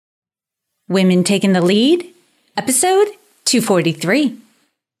Women Taking the Lead, episode 243.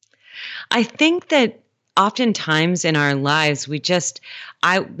 I think that oftentimes in our lives,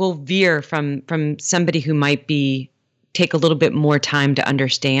 I will veer from somebody who might take a little bit more time to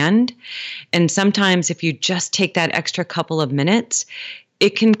understand. And sometimes if you just take that extra couple of minutes,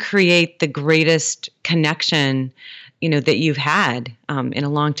 it can create the greatest connection, that you've had in a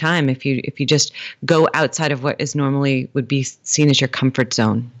long time. If you just go outside of what is normally would be seen as your comfort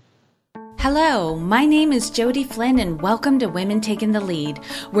zone. Hello, my name is Jody Flynn and welcome to Women Taking the Lead,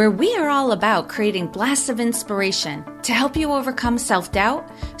 where we are all about creating blasts of inspiration to help you overcome self-doubt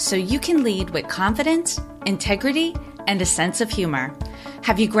so you can lead with confidence, integrity, and a sense of humor.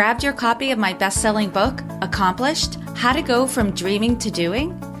 Have you grabbed your copy of my best-selling book, Accomplished: How to Go From Dreaming to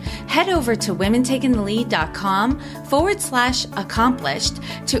Doing? Head over to womentakingthelead.com/accomplished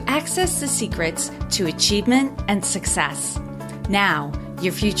to access the secrets to achievement and success. Now,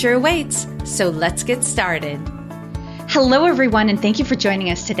 your future awaits, so let's get started. Hello, everyone, and thank you for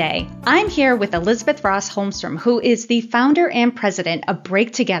joining us today. I'm here with Elizabeth Ross Holmstrom, who is the founder and president of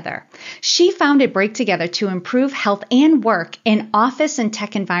Break Together. She founded Break Together to improve health and work in office and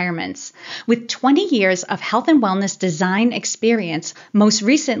tech environments. With 20 years of health and wellness design experience, most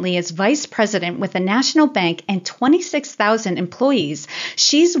recently as vice president with a national bank and 26,000 employees,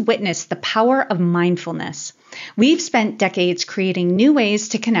 she's witnessed the power of mindfulness. We've spent decades creating new ways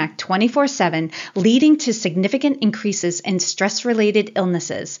to connect 24/7, leading to significant increases in stress-related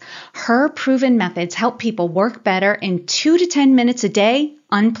illnesses. Her proven methods help people work better in 2 to 10 minutes a day,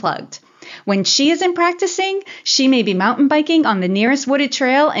 unplugged. When she isn't practicing, she may be mountain biking on the nearest wooded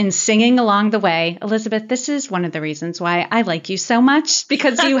trail and singing along the way. Elizabeth, this is one of the reasons why I like you so much,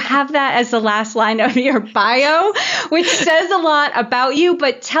 because you have that as the last line of your bio, which says a lot about you.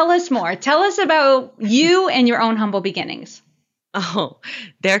 But tell us more. Tell us about you and your own humble beginnings. Oh,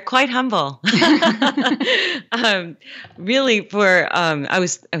 they're quite humble. Really, I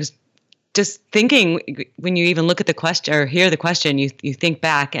was just thinking, when you even look at the question or hear the question, you think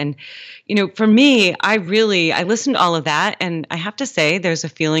back. And, for me, I listened to all of that. And I have to say there's a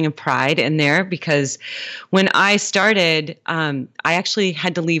feeling of pride in there, because when I started, I actually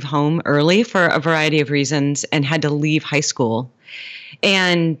had to leave home early for a variety of reasons and had to leave high school.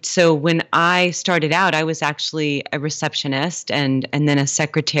 And so when I started out, I was actually a receptionist and then a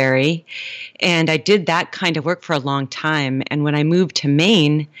secretary. And I did that kind of work for a long time. And when I moved to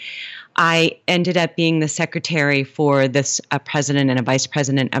Maine, I ended up being the secretary for a president and a vice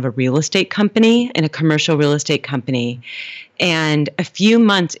president of a real estate company, and a commercial real estate company. And a few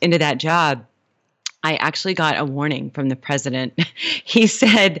months into that job, I actually got a warning from the president. He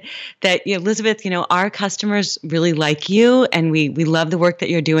said that, Elizabeth, our customers really like you, and we love the work that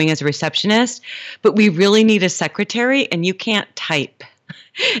you're doing as a receptionist, but we really need a secretary, and you can't type.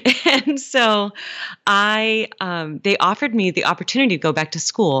 And so they offered me the opportunity to go back to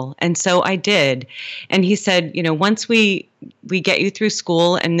school. And so I did. And he said, once we get you through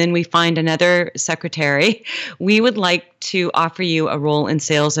school and then we find another secretary, we would like to offer you a role in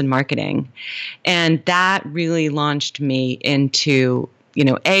sales and marketing. And that really launched me into,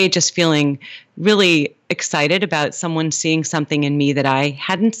 just feeling really excited about someone seeing something in me that I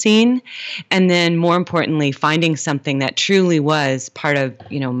hadn't seen. And then more importantly, finding something that truly was part of,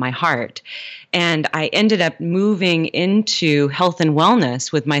 my heart. And I ended up moving into health and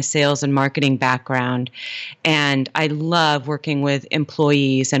wellness with my sales and marketing background. And I love working with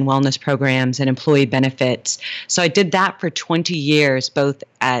employees and wellness programs and employee benefits. So I did that for 20 years, both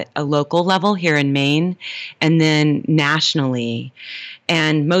at a local level here in Maine and then nationally.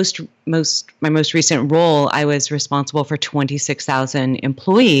 And my most recent role, I was responsible for 26,000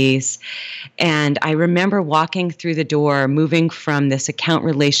 employees. And I remember walking through the door, moving from this account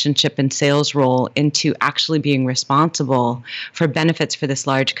relationship and sales role into actually being responsible for benefits for this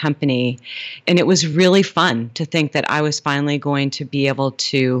large company. And it was really fun to think that I was finally going to be able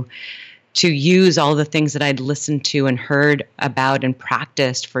to use all the things that I'd listened to and heard about and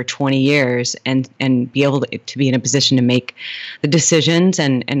practiced for 20 years and be able to be in a position to make the decisions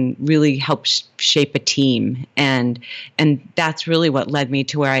and really help shape a team. And that's really what led me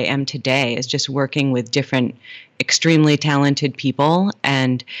to where I am today, is just working with different extremely talented people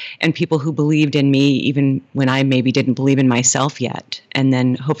and people who believed in me even when I maybe didn't believe in myself yet. And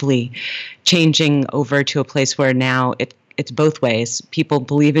then hopefully changing over to a place where now it's both ways. People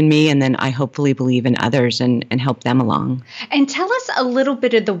believe in me, and then I hopefully believe in others and help them along. And tell us a little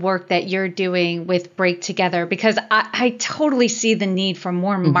bit of the work that you're doing with Break Together, because I totally see the need for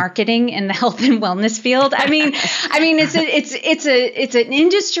more marketing in the health and wellness field. I mean, it's an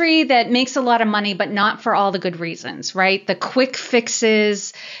industry that makes a lot of money, but not for all the good reasons, right? The quick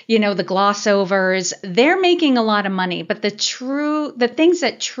fixes, the gloss overs, they're making a lot of money, but the things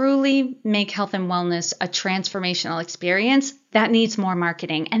that truly make health and wellness a transformational experience, that needs more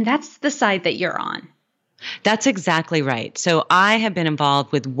marketing. And that's the side that you're on. That's exactly right. So I have been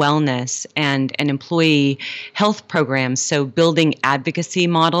involved with wellness and employee health programs. So building advocacy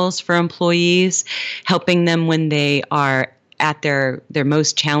models for employees, helping them when they are at their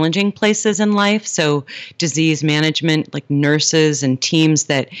most challenging places in life. So disease management, like nurses and teams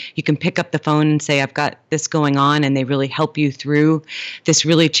that you can pick up the phone and say, I've got this going on, and they really help you through this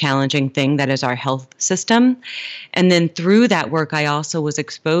really challenging thing that is our health system. And then through that work, I also was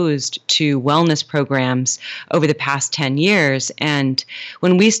exposed to wellness programs over the past 10 years. And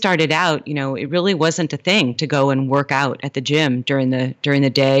when we started out, it really wasn't a thing to go and work out at the gym during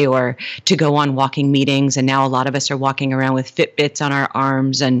the day, or to go on walking meetings. And now a lot of us are walking around with Fitbits on our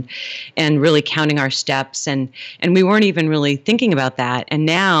arms and really counting our steps. And we weren't even really thinking about that. And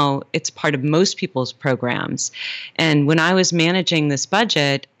now it's part of most people's programs. And when I was managing this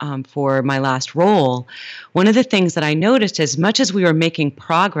budget for my last role, one of the things that I noticed, as much as we were making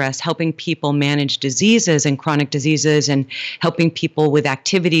progress helping people manage diseases and chronic diseases and helping people with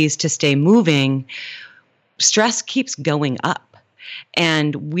activities to stay moving, stress keeps going up.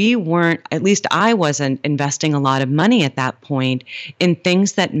 And we weren't, at least I wasn't, investing a lot of money at that point in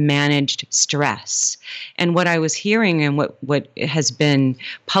things that managed stress. And what I was hearing and what has been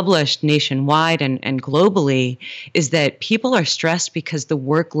published nationwide and globally is that people are stressed because the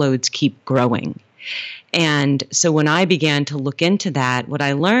workloads keep growing. And so when I began to look into that, what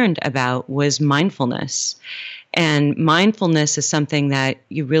I learned about was mindfulness. And mindfulness is something that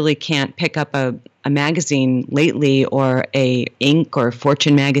you really can't pick up a magazine lately, or a Inc. or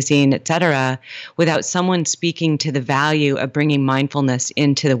Fortune magazine, et cetera, without someone speaking to the value of bringing mindfulness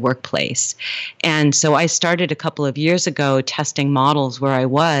into the workplace. And so I started a couple of years ago testing models where I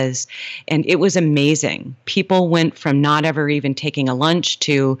was, and it was amazing. People went from not ever even taking a lunch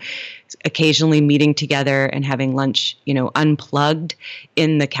to occasionally meeting together and having lunch, unplugged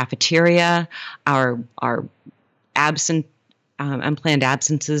in the cafeteria. Our unplanned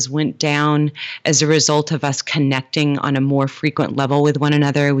absences went down as a result of us connecting on a more frequent level with one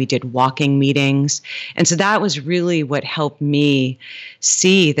another. We did walking meetings. And so that was really what helped me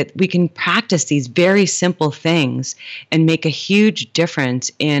see that we can practice these very simple things and make a huge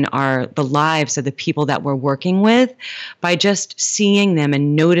difference in the lives of the people that we're working with by just seeing them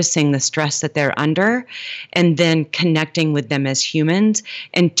and noticing the stress that they're under, and then connecting with them as humans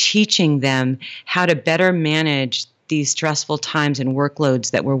and teaching them how to better manage these stressful times and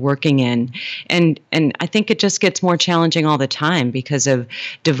workloads that we're working in. And I think it just gets more challenging all the time because of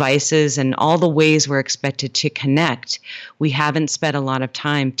devices and all the ways we're expected to connect. We haven't spent a lot of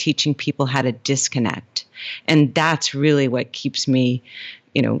time teaching people how to disconnect. And that's really what keeps me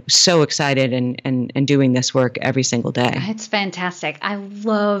so excited and doing this work every single day. It's fantastic. I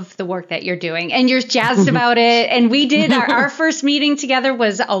love the work that you're doing, and you're jazzed about it. And we did our first meeting together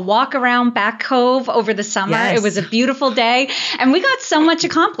was a walk around Back Cove over the summer. Yes. It was a beautiful day, and we got so much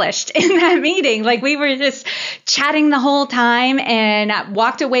accomplished in that meeting. Like, we were just chatting the whole time, and I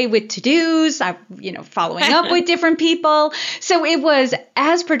walked away with to-dos, following up with different people. So it was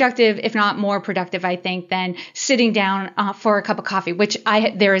as productive, if not more productive, I think, than sitting down for a cup of coffee, which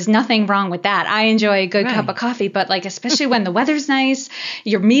there is nothing wrong with that. I enjoy a good cup of coffee, but especially when the weather's nice,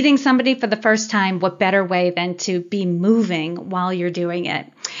 you're meeting somebody for the first time, what better way than to be moving while you're doing it?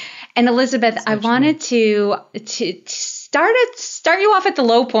 And Elizabeth, I wanted to start you off at the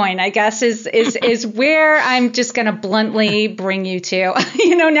low point, I guess, is where I'm just going to bluntly bring you to.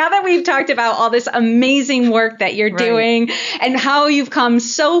 Now that we've talked about all this amazing work that you're doing and how you've come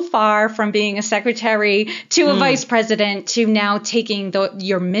so far from being a secretary to a vice president to now taking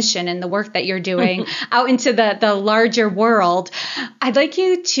your mission and the work that you're doing out into the larger world, I'd like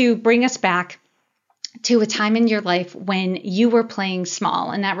you to bring us back to a time in your life when you were playing small.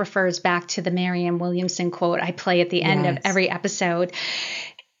 And that refers back to the Marianne Williamson quote I play at the end of every episode.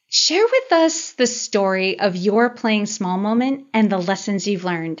 Share with us the story of your playing small moment and the lessons you've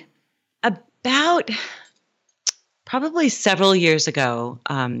learned. About probably several years ago,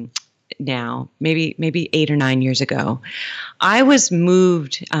 now, maybe 8 or 9 years ago, I was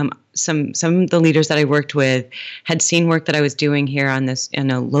moved. Some of the leaders that I worked with had seen work that I was doing here on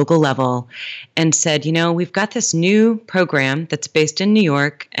a local level, and said, we've got this new program that's based in New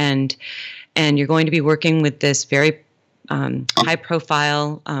York, and you're going to be working with this very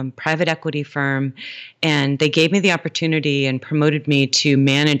high-profile private equity firm, and they gave me the opportunity and promoted me to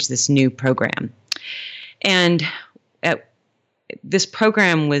manage this new program. And this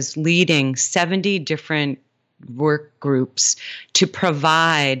program was leading 70 different work groups to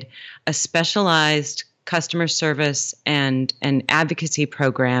provide a specialized customer service and an advocacy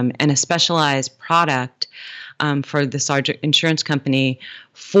program and a specialized product for this large insurance company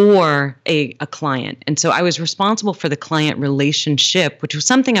for a client. And so I was responsible for the client relationship, which was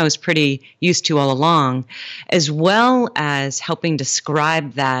something I was pretty used to all along, as well as helping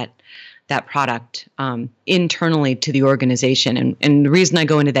describe that product internally to the organization. And the reason I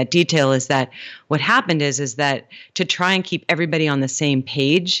go into that detail is that what happened is that to try and keep everybody on the same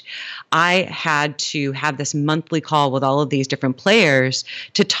page, I had to have this monthly call with all of these different players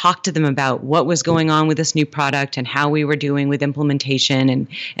to talk to them about what was going on with this new product and how we were doing with implementation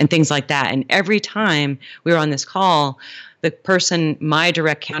and things like that. And every time we were on this call, the person, my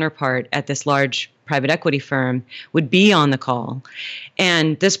direct counterpart at this large private equity firm, would be on the call.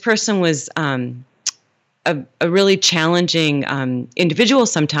 And this person was a really challenging individual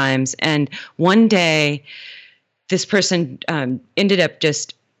sometimes. And one day, this person ended up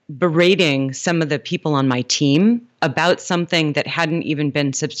just berating some of the people on my team about something that hadn't even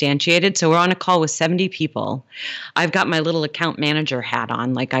been substantiated. So we're on a call with 70 people. I've got my little account manager hat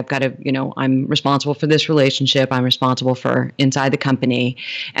on. Like I've got to, I'm responsible for this relationship. I'm responsible for inside the company.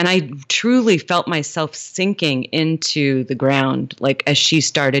 And I truly felt myself sinking into the ground, like as she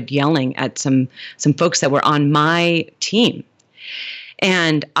started yelling at some folks that were on my team.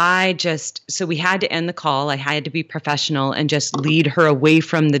 And so we had to end the call. I had to be professional and just lead her away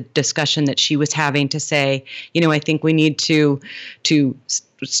from the discussion that she was having to say, I think we need to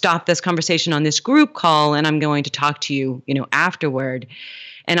stop this conversation on this group call, and I'm going to talk to you, afterward.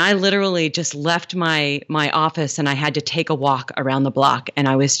 And I literally just left my office, and I had to take a walk around the block, and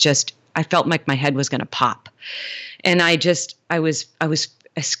I felt like my head was going to pop. And I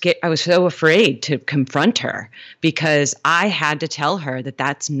was so afraid to confront her because I had to tell her that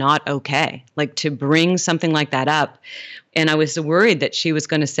that's not okay, like to bring something like that up. And I was worried that she was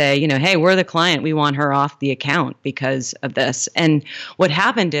going to say, hey, we're the client. We want her off the account because of this. And what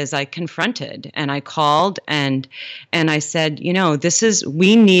happened is I confronted and I called and I said,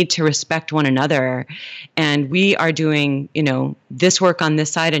 we need to respect one another. And we are doing, this work on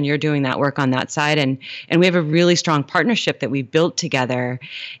this side and you're doing that work on that side. And we have a really strong partnership that we built together.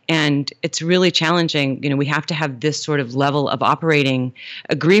 And it's really challenging. We have to have this sort of level of operating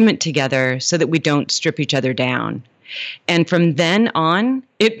agreement together so that we don't strip each other down. And from then on,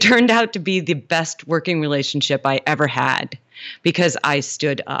 it turned out to be the best working relationship I ever had because I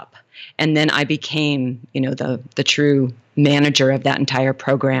stood up. And then I became, the true manager of that entire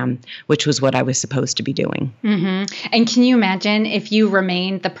program, which was what I was supposed to be doing. Mm-hmm. And can you imagine if you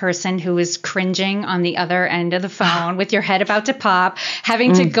remained the person who was cringing on the other end of the phone with your head about to pop,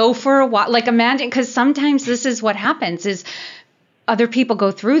 having to go for a walk? Like imagine, because sometimes this is what happens is other people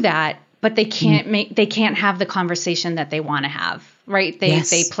go through that, but they can't have the conversation that they want to have, right?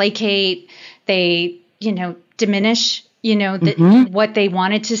 They placate, they, diminish, what they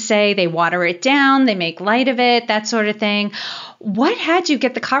wanted to say, they water it down, they make light of it, that sort of thing. What had you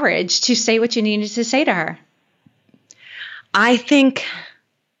get the courage to say what you needed to say to her? I think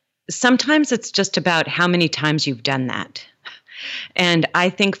sometimes it's just about how many times you've done that. And I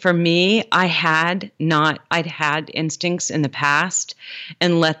think for me, I'd had instincts in the past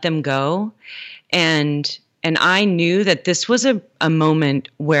and let them go. And I knew that this was a moment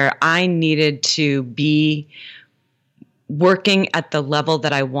where I needed to be working at the level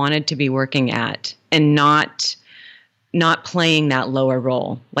that I wanted to be working at and not playing that lower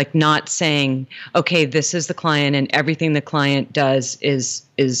role, like not saying, okay, this is the client and everything the client does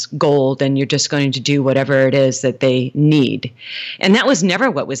is gold and you're just going to do whatever it is that they need. And that was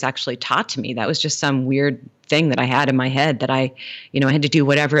never what was actually taught to me. That was just some weird thing that I had in my head that I had to do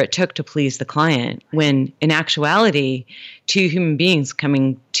whatever it took to please the client, when in actuality, two human beings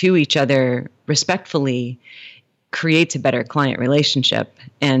coming to each other respectfully creates a better client relationship.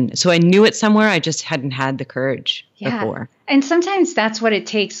 And so I knew it somewhere. I just hadn't had the courage before. And sometimes that's what it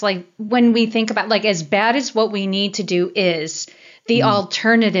takes. Like when we think about like as bad as what we need to do is, the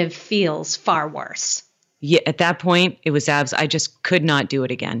alternative feels far worse. Yeah. At that point, it was I just could not do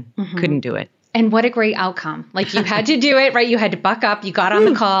it again. Couldn't do it. And what a great outcome. Like you had to do it, right? You had to buck up. You got on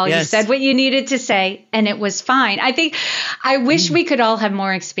the call. Yes. You said what you needed to say and it was fine. I wish we could all have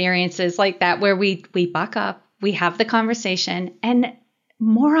more experiences like that where we buck up, we have the conversation, and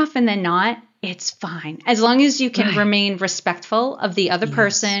more often than not, it's fine. As long as you can remain respectful of the other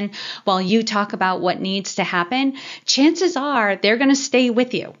person while you talk about what needs to happen, chances are they're going to stay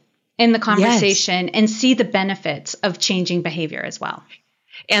with you in the conversation and see the benefits of changing behavior as well.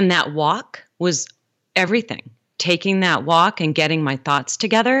 And that walk was everything. Taking that walk and getting my thoughts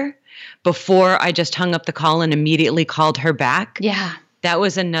together before I just hung up the call and immediately called her back. Yeah. That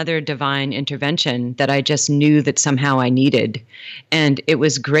was another divine intervention that I just knew that somehow I needed. And it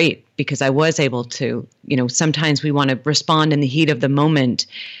was great because I was able to, sometimes we want to respond in the heat of the moment.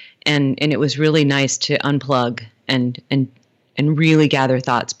 And it was really nice to unplug and really gather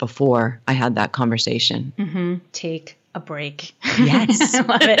thoughts before I had that conversation. Mm-hmm. Take a break. Yes. I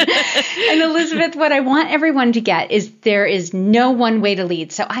love it. And Elizabeth, what I want everyone to get is there is no one way to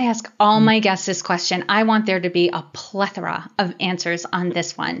lead. So I ask all my guests this question. I want there to be a plethora of answers on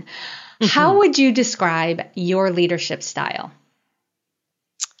this one. How would you describe your leadership style?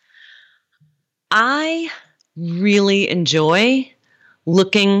 I really enjoy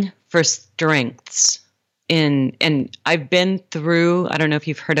looking for strengths and I've been through, I don't know if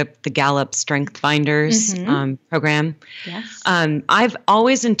you've heard of the Gallup Strength Finders program. Yes. I've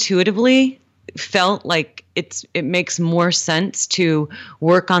always intuitively felt like it makes more sense to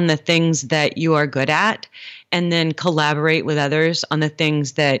work on the things that you are good at and then collaborate with others on the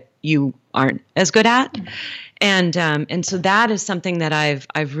things that you aren't as good at. And so that is something that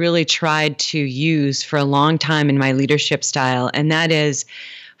I've really tried to use for a long time in my leadership style. And that is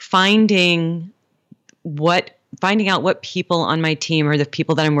finding out what people on my team or the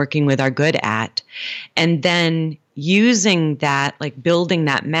people that I'm working with are good at, and then using that, like building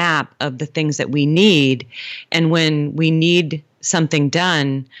that map of the things that we need. And when we need something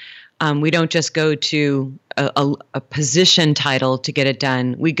done, we don't just go to a position title to get it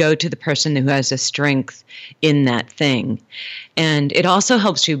done. We go to the person who has a strength in that thing. And it also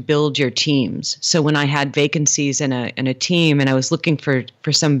helps you build your teams. So when I had vacancies in a team and I was looking for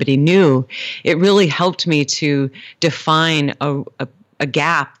somebody new, it really helped me to define a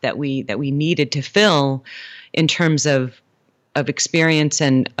gap that we needed to fill in terms of experience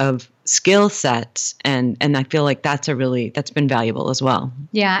and of skill sets. And I feel like that's been valuable as well.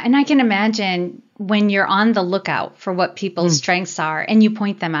 Yeah. And I can imagine when you're on the lookout for what people's strengths are and you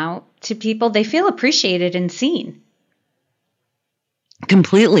point them out to people, they feel appreciated and seen.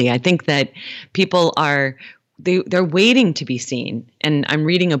 Completely. I think that people they're waiting to be seen. And I'm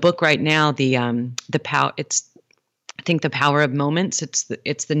reading a book right now, the Power of Moments.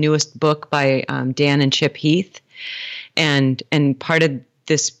 It's the newest book by Dan and Chip Heath. And part of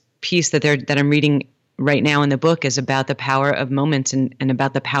this piece that I'm reading right now in the book is about the power of moments and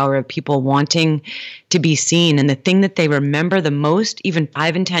about the power of people wanting to be seen. And the thing that they remember the most, even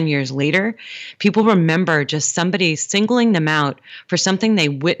 5 and 10 years later, people remember just somebody singling them out for something they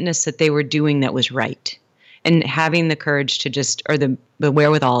witnessed that they were doing that was right. And having the courage to or the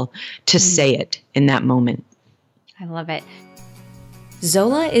wherewithal to say it in that moment. I love it.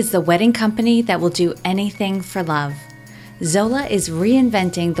 Zola is the wedding company that will do anything for love. Zola is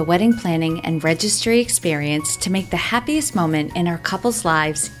reinventing the wedding planning and registry experience to make the happiest moment in our couples'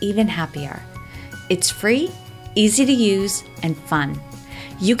 lives even happier. It's free, easy to use, and fun.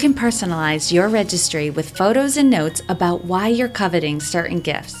 You can personalize your registry with photos and notes about why you're coveting certain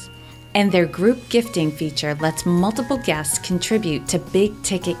gifts. And their group gifting feature lets multiple guests contribute to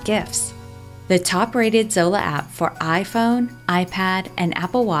big-ticket gifts. The top-rated Zola app for iPhone, iPad, and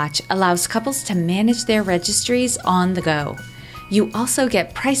Apple Watch allows couples to manage their registries on the go. You also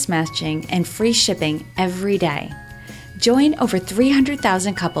get price matching and free shipping every day. Join over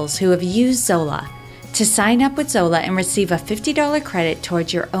 300,000 couples who have used Zola. To sign up with Zola and receive a $50 credit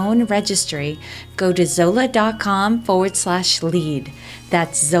towards your own registry, go to zola.com/lead.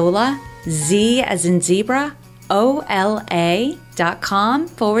 That's Zola, Z as in zebra, OLA.com/lead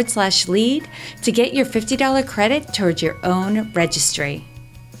to get your $50 credit towards your own registry.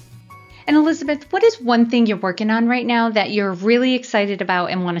 And Elizabeth, what is one thing you're working on right now that you're really excited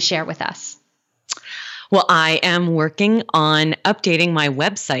about and want to share with us? Well, I am working on updating my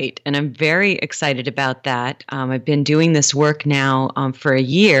website, and I'm very excited about that. I've been doing this work now for a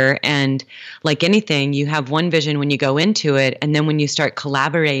year, and like anything, you have one vision when you go into it, and then when you start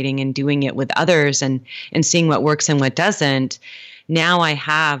collaborating and doing it with others and seeing what works and what doesn't, now I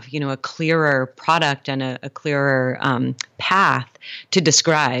have, a clearer product and a clearer path to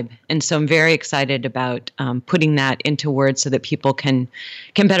describe. And so I'm very excited about putting that into words so that people can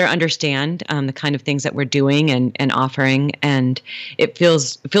better understand the kind of things that we're doing and offering. And it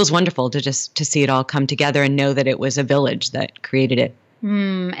feels wonderful to see it all come together and know that it was a village that created it.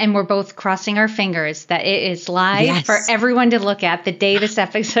 And we're both crossing our fingers that it is live for everyone to look at the day this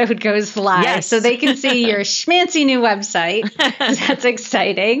episode goes live, so they can see your schmancy new website. That's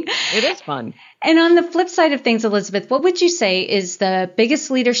exciting. It is fun. And on the flip side of things, Elizabeth, what would you say is the biggest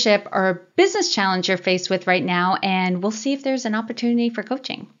leadership or business challenge you're faced with right now? And we'll see if there's an opportunity for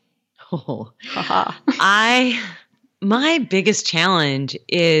coaching. Oh, my biggest challenge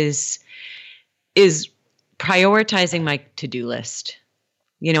is prioritizing my to-do list.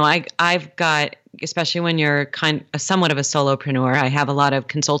 I've got, especially when you're somewhat of a solopreneur, I have a lot of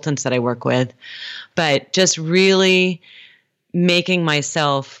consultants that I work with, but just really making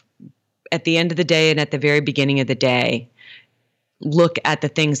myself at the end of the day and at the very beginning of the day, look at the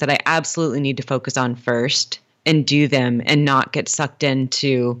things that I absolutely need to focus on first and do them and not get sucked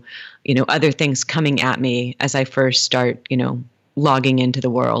into, other things coming at me as I first start, logging into the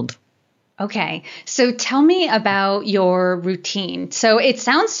world. Okay. So tell me about your routine. So it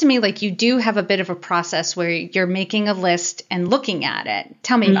sounds to me like you do have a bit of a process where you're making a list and looking at it.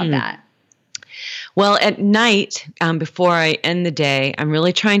 Tell me about that. Well, at night, before I end the day, I'm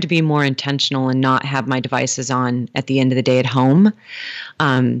really trying to be more intentional and not have my devices on at the end of the day at home,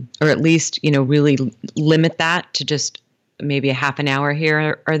 or at least, really limit that to just maybe a half an hour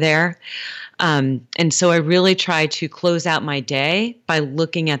here or there. And so I really try to close out my day by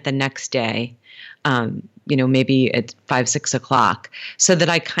looking at the next day, maybe at 5, 6 o'clock, so that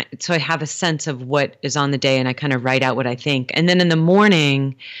I have a sense of what is on the day and I kind of write out what I think. And then in the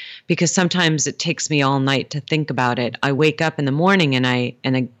morning, because sometimes it takes me all night to think about it, I wake up in the morning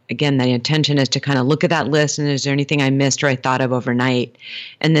and again, the intention is to kind of look at that list and is there anything I missed or I thought of overnight,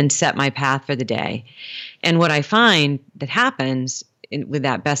 and then set my path for the day. And what I find that happens with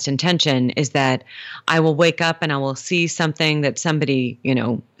that best intention is that I will wake up and I will see something that somebody,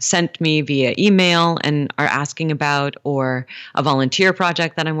 sent me via email and are asking about, or a volunteer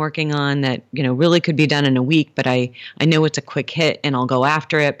project that I'm working on that, really could be done in a week, but I know it's a quick hit and I'll go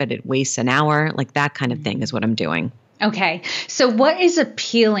after it, but it wastes an hour. Like that kind of thing is what I'm doing. Okay. So what is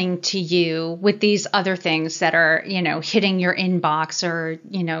appealing to you with these other things that are, hitting your inbox or,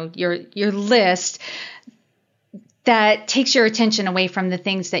 your list that takes your attention away from the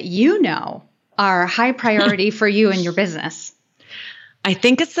things that are high priority for you and your business? I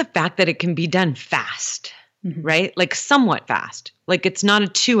think it's the fact that it can be done fast, right? Like somewhat fast. Like it's not a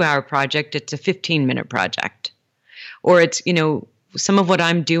 2-hour project, it's a 15-minute project. Or it's, some of what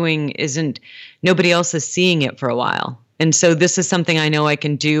I'm doing nobody else is seeing it for a while. And so this is something I know I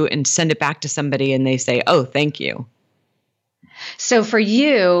can do and send it back to somebody and they say, oh, thank you. So for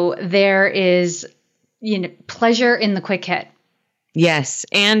you, there is pleasure in the quick hit. Yes.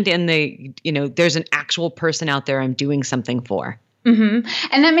 And in the, there's an actual person out there I'm doing something for. And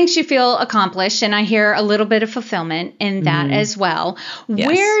that makes you feel accomplished. And I hear a little bit of fulfillment in that as well. Yes.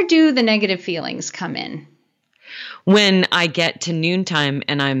 Where do the negative feelings come in? When I get to noontime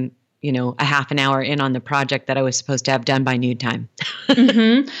and I'm, a half an hour in on the project that I was supposed to have done by noontime.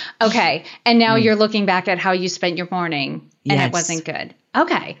 Okay. And now you're looking back at how you spent your morning and it wasn't good.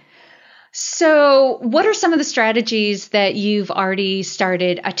 Okay. So what are some of the strategies that you've already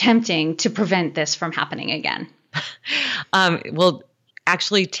started attempting to prevent this from happening again? Well,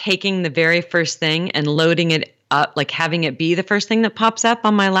 actually taking the very first thing and loading it up, like having it be the first thing that pops up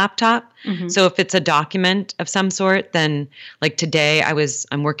on my laptop. So if it's a document of some sort, then like today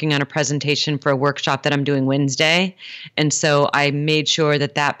I'm working on a presentation for a workshop that I'm doing Wednesday. And so I made sure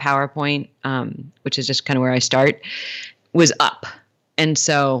that PowerPoint, which is just kind of where I start, was up. And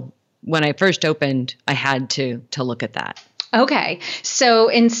so when I first opened, I had to look at that. Okay. So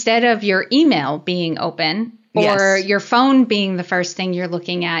instead of your email being open or your phone being the first thing you're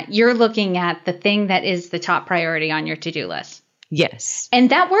looking at the thing that is the top priority on your to-do list. Yes. And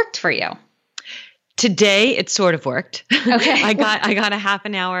that worked for you. Today, it sort of worked. Okay. I got a half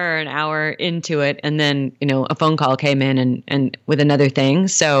an hour or an hour into it, and then, a phone call came in and with another thing.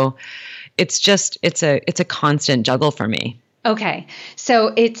 So it's a constant juggle for me. Okay.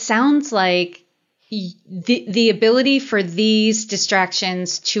 So it sounds like the ability for these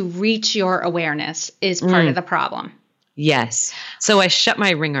distractions to reach your awareness is part of the problem. Yes. So I shut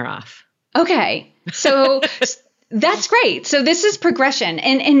my ringer off. Okay. So That's great. So this is progression.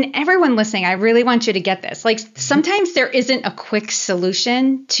 And everyone listening, I really want you to get this. Like sometimes there isn't a quick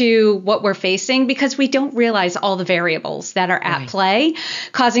solution to what we're facing because we don't realize all the variables that are at play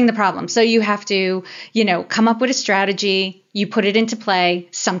causing the problem. So you have to, come up with a strategy. You put it into play.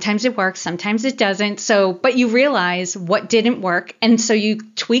 Sometimes it works, sometimes it doesn't. But you realize what didn't work. And so you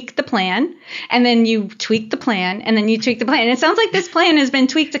tweak the plan, and then you tweak the plan, and then you tweak the plan. And it sounds like this plan has been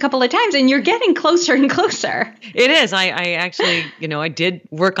tweaked a couple of times and you're getting closer and closer. It is. I actually, I did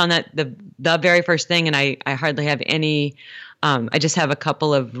work on that, the very first thing, and I hardly have any, I just have a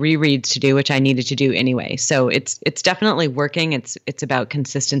couple of rereads to do, which I needed to do anyway. So it's definitely working. It's about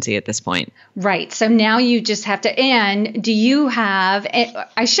consistency at this point. Right. So now you just have to, and do you have,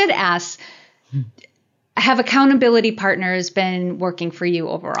 I should ask, have accountability partners been working for you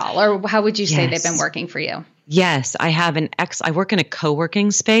overall? Or how would you say they've been working for you? Yes, I have I work in a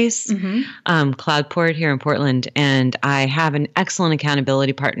co-working space, Cloudport here in Portland, and I have an excellent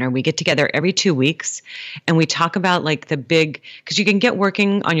accountability partner. We get together every 2 weeks and we talk about like because you can get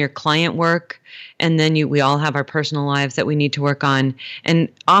working on your client work, and then we all have our personal lives that we need to work on. And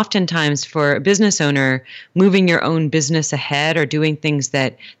oftentimes for a business owner, moving your own business ahead or doing things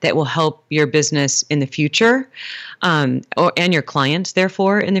that will help your business in the future, and your clients,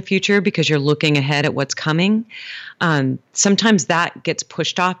 therefore, in the future, because you're looking ahead at what's coming. Sometimes that gets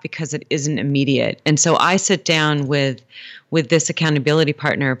pushed off because it isn't immediate. And so I sit down with this accountability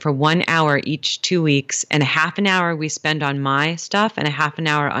partner for 1 hour each 2 weeks, and a half an hour we spend on my stuff and a half an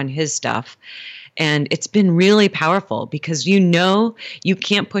hour on his stuff. And it's been really powerful because you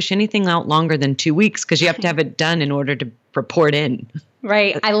can't push anything out longer than 2 weeks because you have to have it done in order to report in.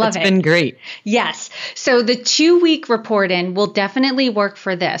 Right. I love it. It's been great. Yes. So the 2-week report in will definitely work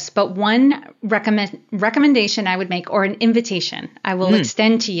for this. But one recommendation I would make, or an invitation I will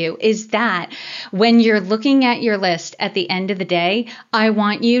extend to you, is that when you're looking at your list at the end of the day, I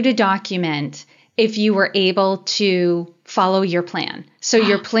want you to document if you were able to follow your plan. So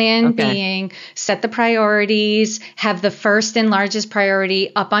your plan being set the priorities, have the first and largest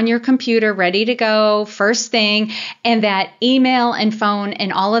priority up on your computer, ready to go, first thing, and that email and phone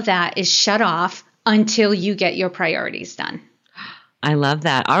and all of that is shut off until you get your priorities done. I love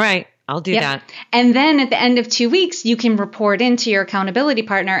that. All right. I'll do that. And then at the end of 2 weeks, you can report into your accountability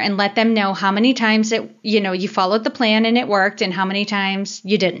partner and let them know how many times you followed the plan and it worked and how many times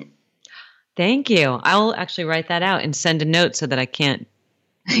you didn't. Thank you. I'll actually write that out and send a note so that I can't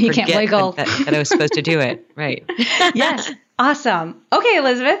you can't wiggle that I was supposed to do it. Right. Yes. Awesome. Okay,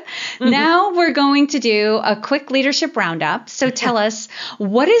 Elizabeth. Now we're going to do a quick leadership roundup. So tell us,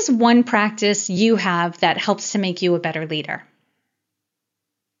 what is one practice you have that helps to make you a better leader?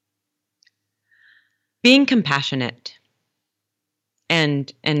 Being compassionate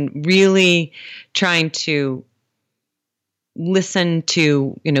and really trying to listen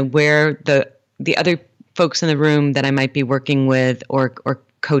to, where the other folks in the room that I might be working with or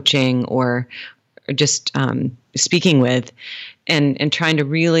coaching or just speaking with, and trying to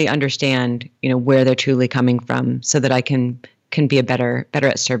really understand, where they're truly coming from so that I can be better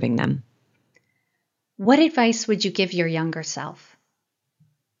at serving them. What advice would you give your younger self?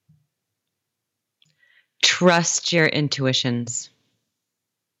 Trust your intuitions.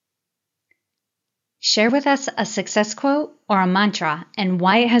 Share with us a success quote or a mantra and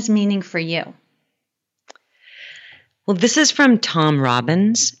why it has meaning for you. Well, this is from Tom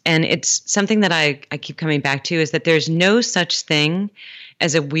Robbins, and it's something that I keep coming back to, is that there's no such thing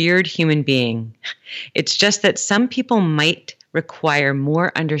as a weird human being. It's just that some people might require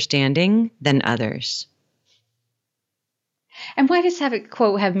more understanding than others. And why does that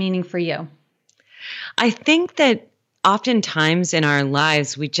quote have meaning for you? I think that oftentimes in our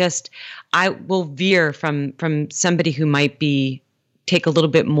lives, I will veer from somebody who might take a little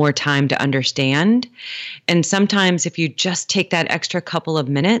bit more time to understand. And sometimes if you just take that extra couple of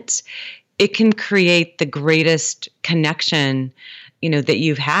minutes, it can create the greatest connection, that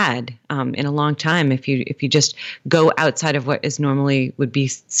you've had in a long time. If you just go outside of what is normally would be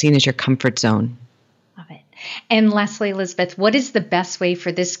seen as your comfort zone. Love it. And lastly, Elizabeth, what is the best way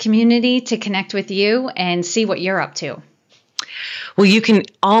for this community to connect with you and see what you're up to? Well, you can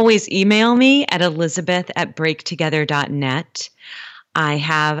always email me at elizabeth@breaktogether.net. I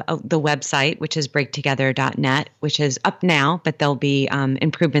have the website, which is breaktogether.net, which is up now, but there'll be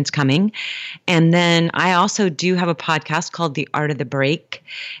improvements coming. And then I also do have a podcast called The Art of the Break.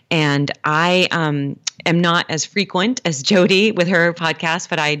 And I am not as frequent as Jody with her podcast,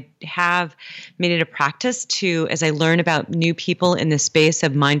 but I have made it a practice to, as I learn about new people in the space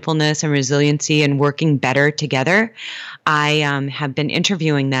of mindfulness and resiliency and working better together, I have been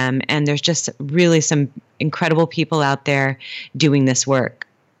interviewing them, and there's just really some incredible people out there doing this work.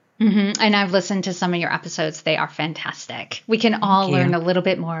 Mm-hmm. And I've listened to some of your episodes. They are fantastic. We can all learn a little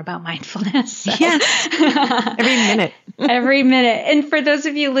bit more about mindfulness. So. Yes. Every minute. Every minute. And for those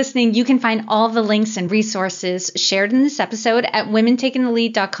of you listening, you can find all the links and resources shared in this episode at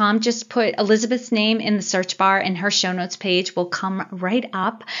womentakingthelead.com. Just put Elizabeth's name in the search bar and her show notes page will come right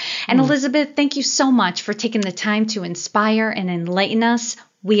up. And Elizabeth, thank you so much for taking the time to inspire and enlighten us.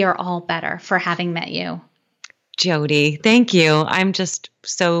 We are all better for having met you. Jody, thank you. I'm just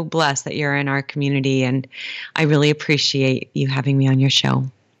so blessed that you're in our community, and I really appreciate you having me on your show.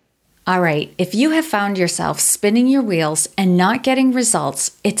 All right, if you have found yourself spinning your wheels and not getting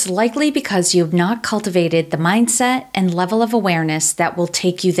results, it's likely because you've not cultivated the mindset and level of awareness that will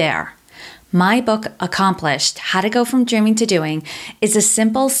take you there. My book, Accomplished: How to Go From Dreaming to Doing, is a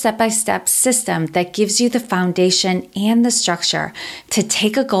simple step-by-step system that gives you the foundation and the structure to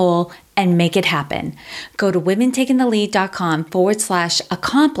take a goal and make it happen. Go to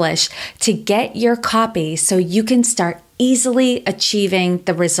womentakingthelead.com/accomplish to get your copy so you can start easily achieving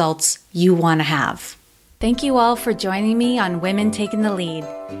the results you want to have. Thank you all for joining me on Women Taking the Lead.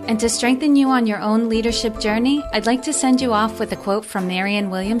 And to strengthen you on your own leadership journey, I'd like to send you off with a quote from Marianne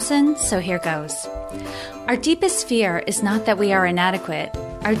Williamson, so here goes. Our deepest fear is not that we are inadequate.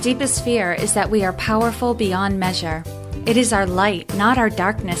 Our deepest fear is that we are powerful beyond measure. It is our light, not our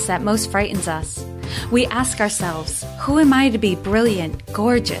darkness, that most frightens us. We ask ourselves, who am I to be brilliant,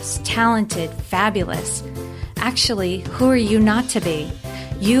 gorgeous, talented, fabulous? Actually, who are you not to be?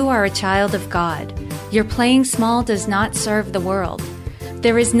 You are a child of God. Your playing small does not serve the world.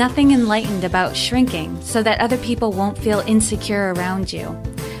 There is nothing enlightened about shrinking so that other people won't feel insecure around you.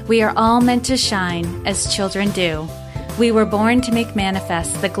 We are all meant to shine as children do. We were born to make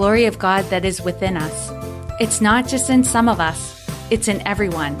manifest the glory of God that is within us. It's not just in some of us, it's in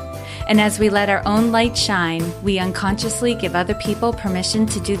everyone. And as we let our own light shine, we unconsciously give other people permission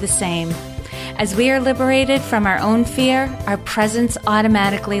to do the same. As we are liberated from our own fear, our presence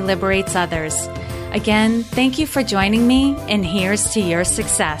automatically liberates others. Again, thank you for joining me, and here's to your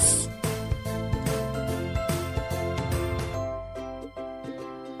success.